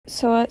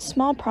So a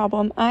small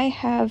problem, I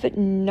have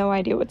no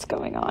idea what's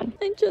going on.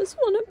 I just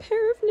want a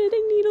pair of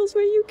knitting needles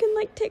where you can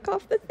like take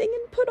off the thing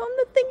and put on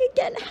the thing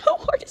again. How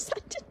hard is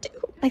that to do?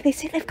 Like they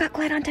say they've got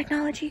glide-on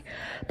technology,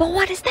 but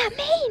what does that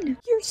mean?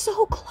 You're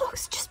so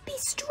close, just be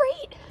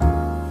straight.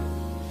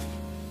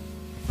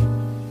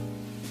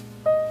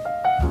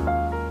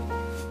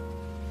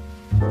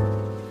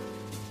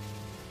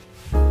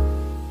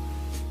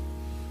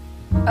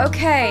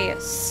 Okay,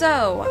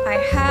 so I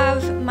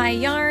have my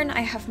yarn, I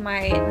have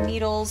my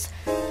needles.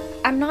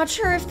 I'm not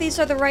sure if these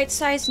are the right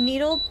size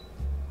needle.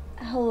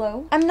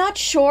 Hello? I'm not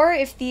sure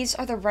if these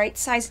are the right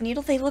size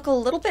needle. They look a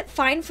little bit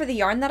fine for the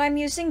yarn that I'm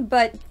using,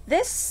 but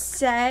this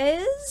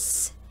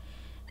says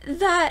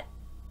that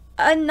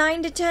a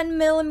 9 to 10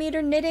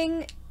 millimeter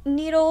knitting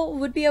needle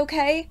would be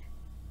okay.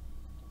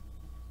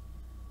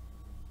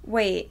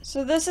 Wait,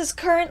 so this is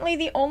currently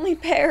the only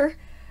pair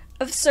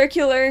of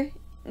circular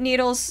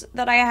needles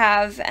that I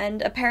have,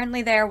 and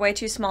apparently they are way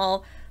too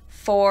small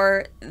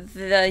for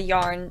the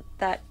yarn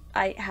that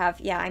I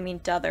have. Yeah, I mean,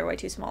 duh, they're way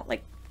too small.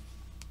 Like,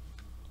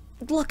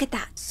 look at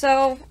that.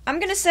 So I'm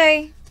gonna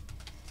say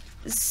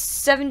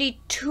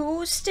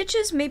 72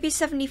 stitches, maybe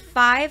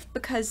 75,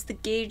 because the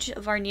gauge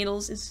of our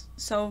needles is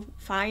so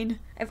fine.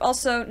 I've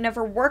also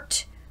never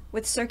worked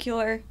with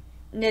circular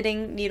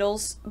knitting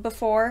needles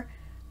before,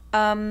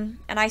 and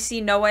I see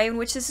no way in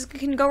which this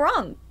can go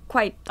wrong,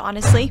 quite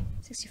honestly.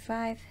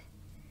 65,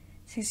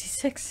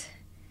 66,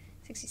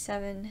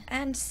 67,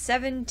 and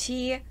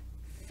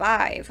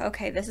 75.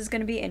 Okay, this is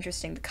gonna be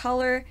interesting. The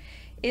color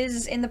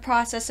is in the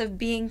process of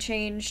being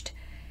changed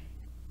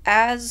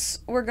as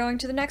we're going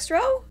to the next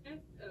row.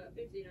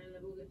 59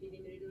 levels if you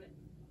need me to do it.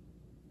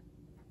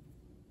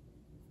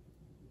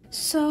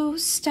 So,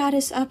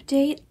 status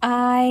update.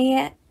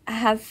 I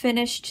have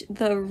finished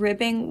the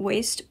ribbing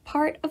waist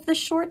part of the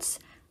shorts,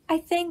 I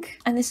think.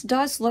 And this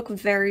does look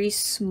very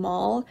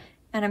small,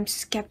 and I'm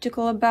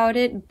skeptical about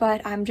it,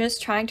 but I'm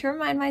just trying to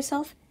remind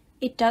myself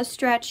it does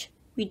stretch.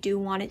 We do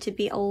want it to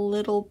be a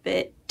little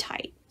bit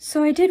tight.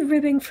 So I did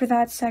ribbing for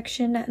that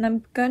section, and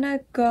I'm gonna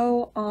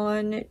go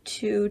on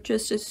to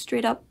just a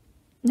straight up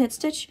knit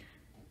stitch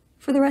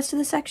for the rest of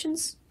the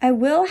sections. I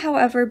will,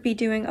 however, be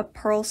doing a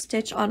purl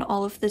stitch on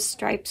all of the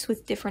stripes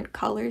with different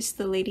colors.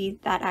 The lady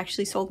that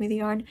actually sold me the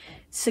yarn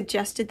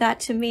suggested that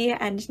to me,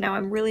 and now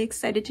I'm really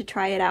excited to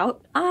try it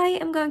out. I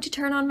am going to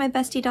turn on my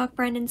bestie Doc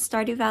Brennan's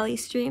Stardew Valley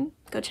stream.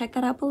 Go check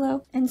that out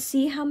below and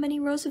see how many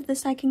rows of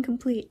this I can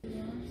complete.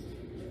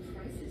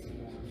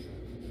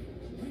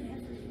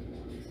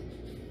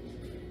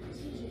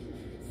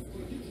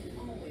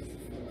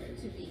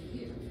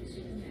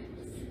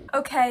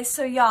 Okay,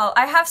 so y'all,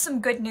 I have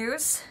some good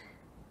news.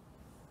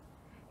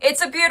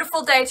 It's a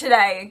beautiful day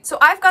today. So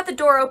I've got the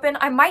door open.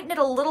 I might knit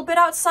a little bit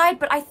outside,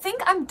 but I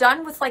think I'm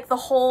done with like the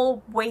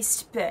whole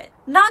waist bit.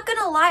 Not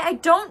gonna lie, I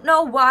don't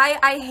know why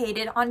I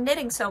hated on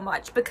knitting so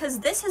much,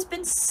 because this has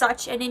been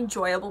such an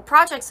enjoyable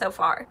project so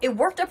far. It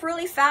worked up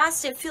really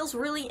fast. It feels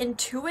really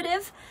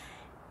intuitive.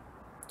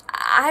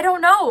 I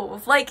don't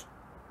know, like,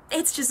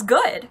 it's just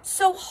good.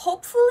 So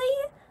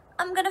hopefully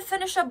I'm gonna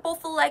finish up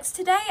both the legs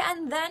today,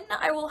 and then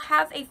I will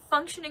have a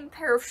functioning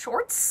pair of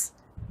shorts.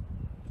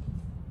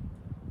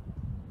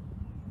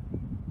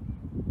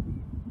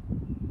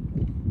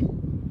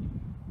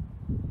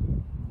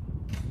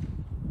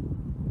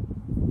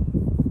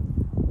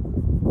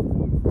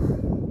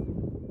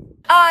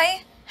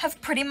 I have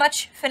pretty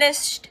much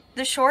finished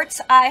the shorts.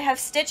 I have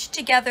stitched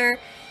together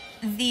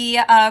the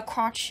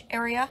crotch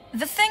area.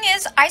 The thing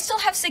is, I still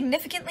have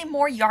significantly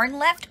more yarn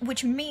left,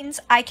 which means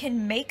I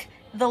can make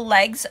the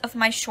legs of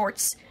my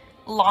shorts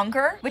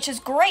longer, which is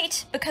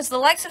great because the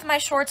legs of my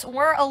shorts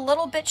were a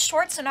little bit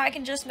short, so now I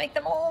can just make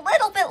them a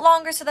little bit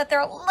longer so that they're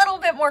a little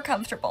bit more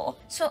comfortable.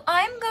 So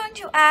I'm going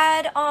to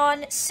add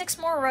on 6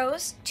 more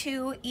rows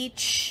to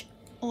each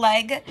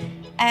leg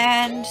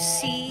and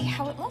see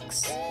how it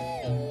looks.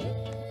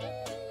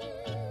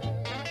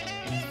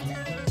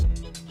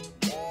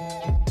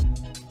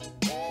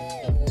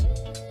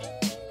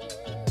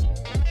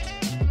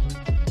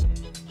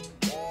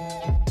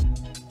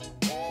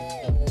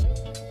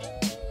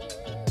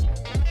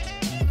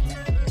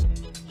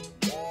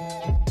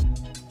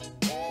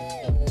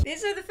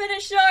 These are the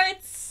finished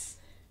shorts!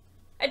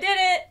 I did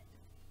it!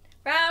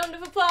 Round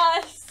of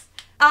applause!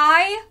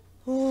 I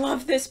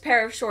love this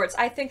pair of shorts.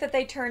 I think that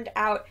they turned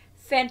out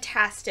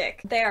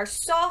fantastic. They are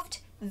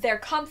soft, they're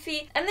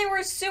comfy, and they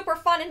were super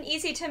fun and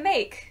easy to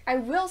make. I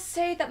will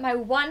say that my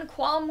one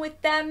qualm with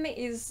them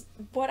is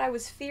what I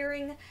was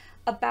fearing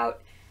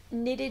about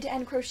knitted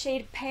and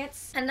crocheted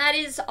pants, and that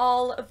is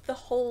all of the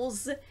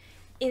holes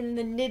in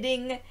the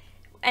knitting,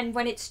 and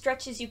when it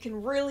stretches you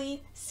can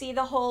really see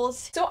the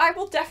holes. So I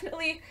will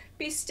definitely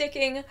be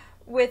sticking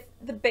with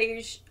the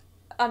beige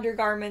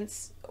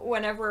undergarments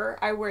whenever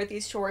I wear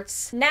these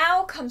shorts.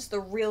 Now comes the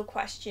real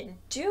question.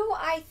 Do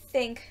I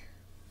think...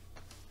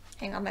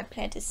 Hang on, my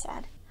plant is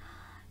sad.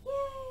 Yay,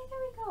 there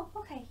we go.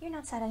 Okay, you're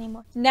not sad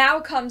anymore. Now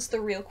comes the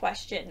real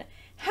question.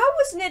 How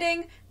was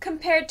knitting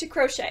compared to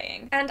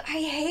crocheting? And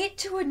I hate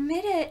to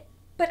admit it,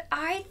 but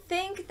I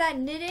think that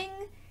knitting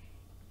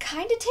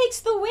kind of takes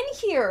the win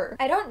here.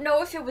 I don't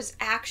know if it was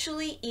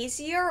actually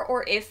easier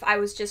or if I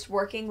was just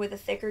working with a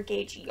thicker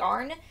gauge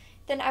yarn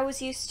than I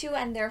was used to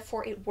and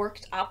therefore it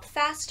worked up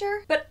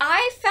faster. But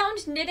I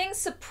found knitting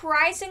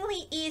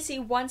surprisingly easy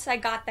once I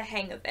got the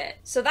hang of it.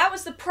 So that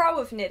was the pro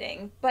of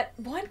knitting. But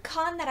one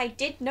con that I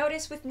did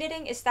notice with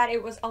knitting is that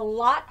it was a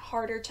lot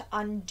harder to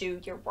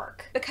undo your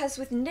work. Because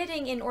with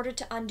knitting, in order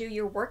to undo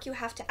your work, you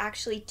have to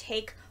actually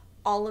take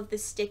all of the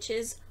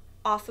stitches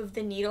off of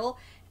the needle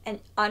and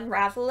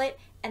unravel it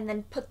and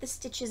then put the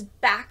stitches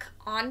back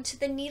onto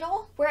the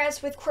needle.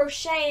 Whereas with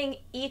crocheting,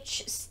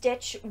 each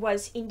stitch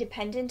was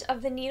independent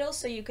of the needle,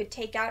 so you could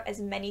take out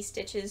as many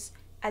stitches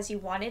as you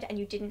wanted and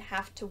you didn't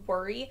have to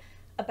worry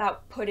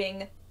about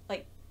putting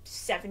like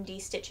 70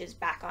 stitches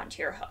back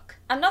onto your hook.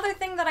 Another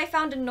thing that I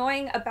found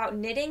annoying about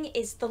knitting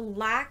is the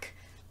lack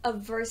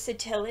of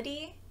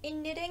versatility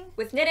in knitting.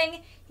 With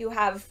knitting, you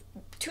have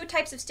two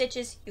types of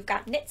stitches. You've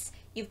got knits,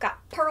 you've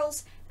got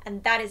purls,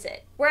 and that is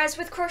it. Whereas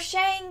with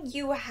crocheting,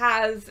 you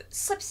have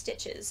slip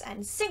stitches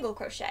and single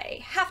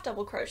crochet, half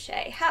double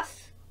crochet,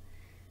 half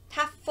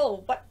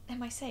full, what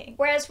am I saying?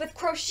 Whereas with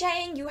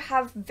crocheting, you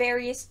have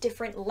various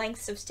different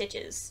lengths of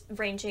stitches,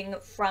 ranging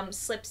from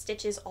slip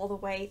stitches all the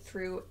way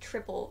through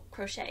triple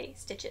crochet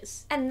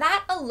stitches. And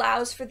that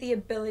allows for the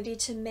ability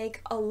to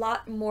make a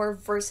lot more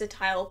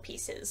versatile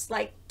pieces,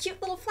 like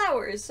cute little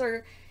flowers,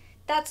 or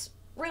that's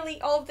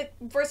really all of the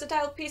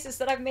versatile pieces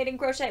that I've made in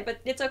crochet, but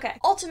it's okay.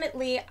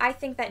 Ultimately, I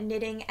think that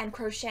knitting and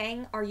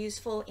crocheting are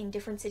useful in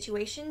different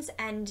situations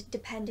and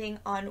depending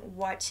on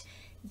what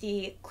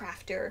the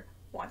crafter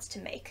wants to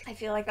make. I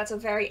feel like that's a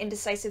very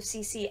indecisive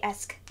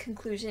Cici-esque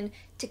conclusion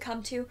to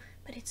come to,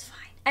 but it's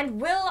fine. And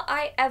will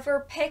I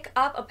ever pick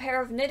up a pair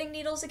of knitting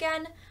needles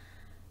again?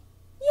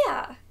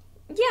 Yeah,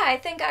 I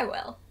think I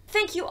will.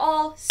 Thank you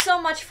all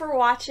so much for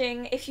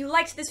watching. If you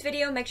liked this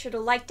video, make sure to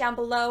like down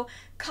below,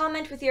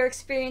 comment with your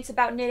experience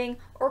about knitting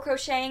or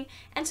crocheting,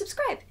 and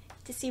subscribe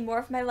to see more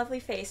of my lovely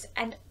face.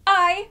 And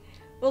I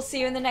will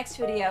see you in the next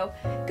video.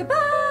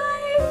 Goodbye!